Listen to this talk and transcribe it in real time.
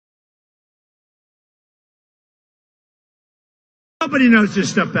Nobody knows this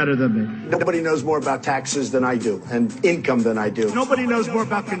stuff better than me. Nobody knows more about taxes than I do, and income than I do. Nobody knows more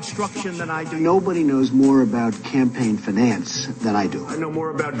about construction than I do. Nobody knows more about campaign finance than I do. I know more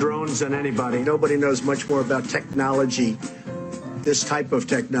about drones than anybody. Nobody knows much more about technology, this type of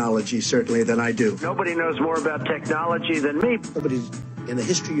technology, certainly, than I do. Nobody knows more about technology than me. Nobody in the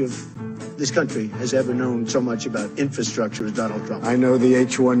history of this country has ever known so much about infrastructure as Donald Trump. I know the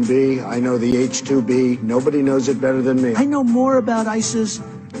H-1B. I know the H-2B. Nobody knows it better than me. I know more about ISIS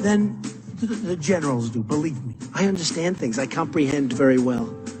than the generals do, believe me. I understand things. I comprehend very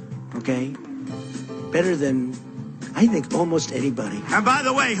well, okay? Better than, I think, almost anybody. And by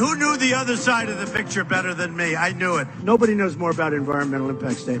the way, who knew the other side of the picture better than me? I knew it. Nobody knows more about environmental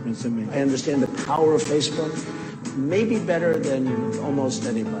impact statements than me. I understand the power of Facebook. Maybe better than almost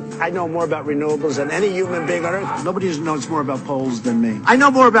anybody. I know more about renewables than any human being on Earth. Nobody knows more about polls than me. I know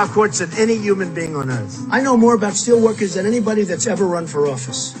more about courts than any human being on earth. I know more about steelworkers than anybody that's ever run for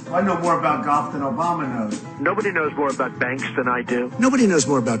office. I know more about golf than Obama knows. Nobody knows more about banks than I do. Nobody knows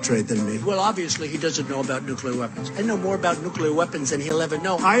more about trade than me. Well, obviously, he doesn't know about nuclear weapons. I know more about nuclear weapons than he'll ever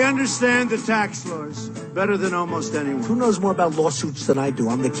know. I understand the tax laws better than almost anyone. Who knows more about lawsuits than I do?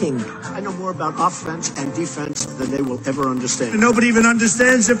 I'm the king. I know more about offense and defense than they will ever understand. Nobody even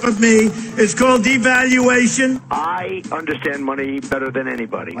understands it but me. It's called devaluation. I understand money better than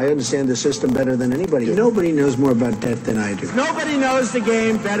anybody. I understand the system better than anybody. Nobody knows more about debt than I do. Nobody knows the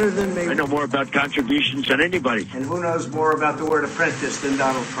game better than me. I know more about contributions than anybody. And who knows more about the word apprentice than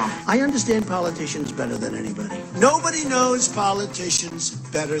Donald Trump? I understand politicians better than anybody. Nobody knows politicians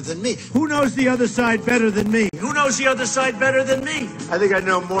better than me. Who knows the other side better than me? Who knows the other side better than me? I think I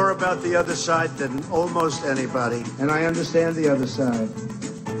know more about the other side than almost anybody. And I understand the other side.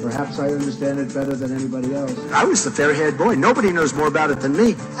 Perhaps I understand it better than anybody else. I was the fair-haired boy. Nobody knows more about it than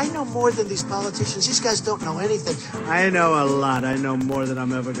me. I know more than these politicians. These guys don't know anything. I know a lot. I know more than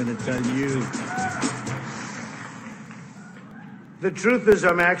I'm ever going to tell you. The truth is,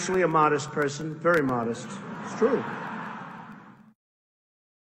 I'm actually a modest person. Very modest. It's true.